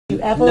You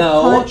ever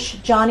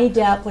punch Johnny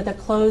Depp with a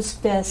closed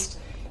fist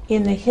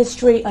in the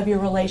history of your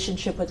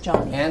relationship with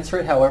Johnny? Answer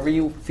it however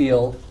you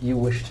feel you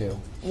wish to.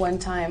 One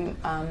time,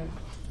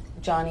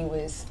 Johnny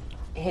was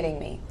hitting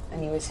me,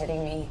 and he was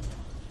hitting me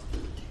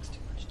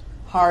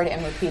hard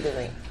and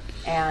repeatedly,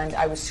 and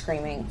I was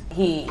screaming.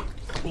 He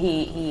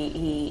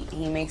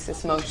makes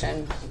this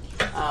motion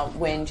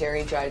when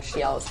Jerry Judge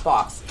yells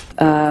 "boss."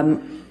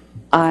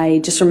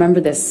 I just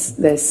remember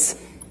this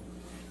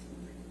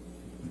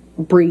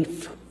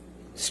brief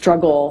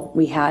struggle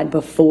we had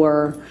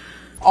before.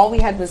 All we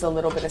had was a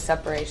little bit of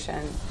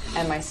separation,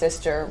 and my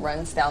sister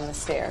runs down the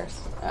stairs.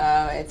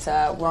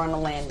 We're on a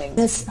landing.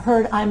 Ms.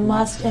 Heard, I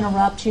must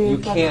interrupt you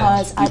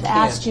because I've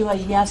asked you a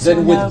yes then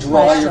or no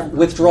question.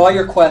 Withdraw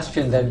your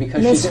question then,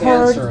 because Ms. she's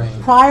Heard,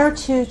 answering. prior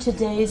to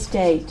today's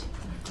date,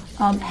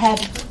 have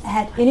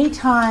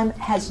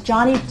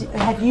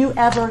you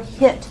ever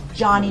hit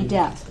Johnny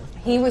Depp?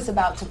 He was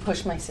about to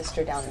push my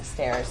sister down the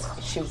stairs.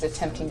 She was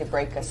attempting to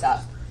break us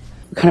up.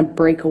 Kind of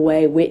break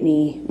away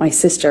Whitney, my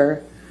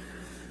sister,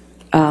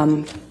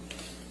 all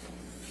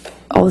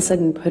of a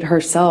sudden put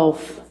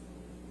herself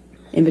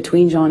in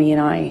between Johnny and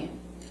I.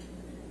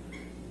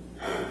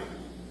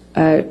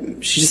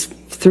 She just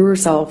threw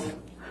herself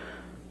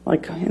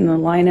like in the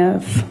line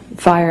of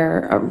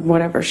fire or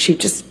whatever. She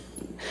just...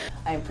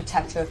 I am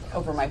protective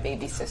over my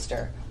baby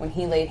sister. When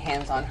he laid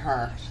hands on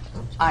her,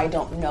 I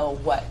don't know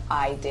what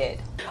I did.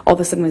 All of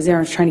a sudden was there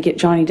and was trying to get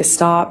Johnny to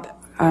stop.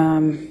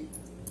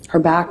 Her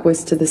back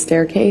was to the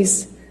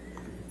staircase,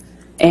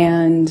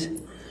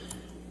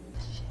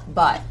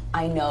 but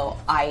I know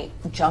I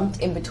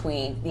jumped in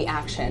between the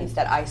actions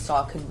that I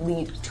saw could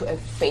lead to a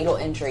fatal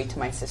injury to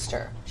my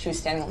sister. She was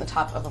standing on the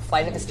top of a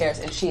flight of stairs,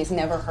 and she has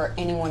never hurt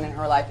anyone in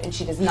her life, and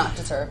she does not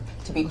deserve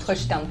to be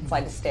pushed down the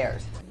flight of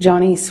stairs.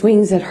 Johnny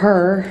swings at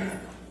her,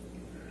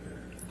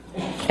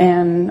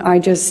 and I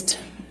just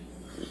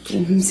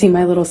see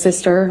my little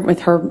sister with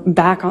her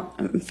back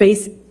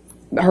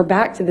her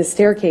back to the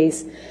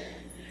staircase,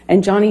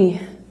 and Johnny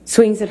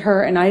swings at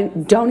her, and I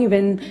don't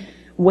even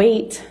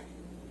wait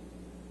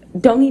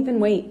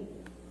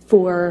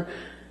for...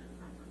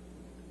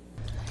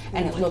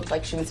 And it looked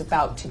like she was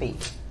about to be.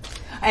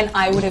 And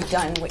I would have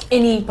done what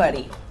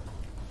anybody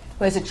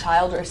who has a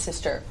child or a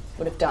sister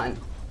would have done.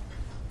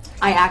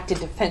 I acted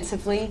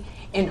defensively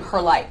in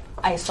her life.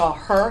 I saw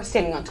her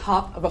standing on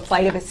top of a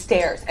flight of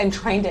stairs and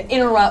trying to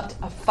interrupt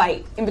a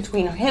fight in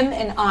between him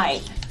and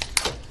I.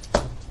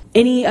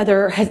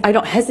 I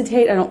don't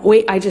hesitate, I don't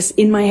wait, I just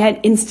in my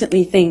head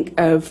instantly think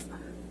of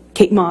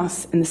Kate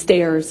Moss and the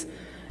stairs.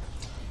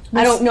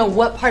 I don't know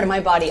what part of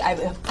my body I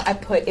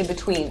put in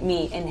between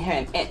me and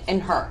him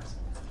and her.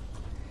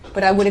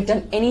 But I would have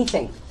done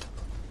anything.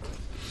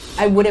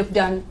 I would have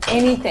done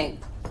anything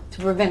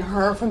to prevent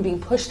her from being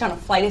pushed down a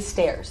flight of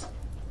stairs.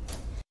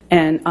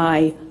 And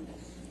I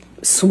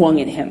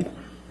swung at him.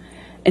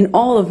 In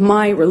all of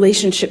my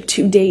relationship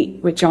to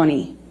date with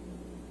Johnny,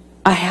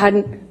 I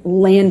hadn't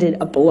landed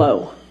a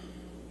blow.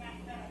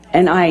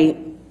 And I,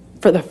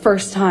 for the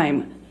first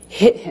time,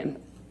 hit him.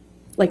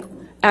 Like,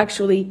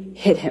 actually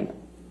hit him.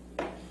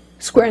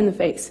 Square in the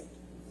face.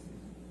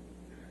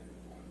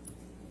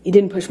 He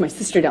didn't push my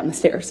sister down the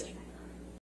stairs.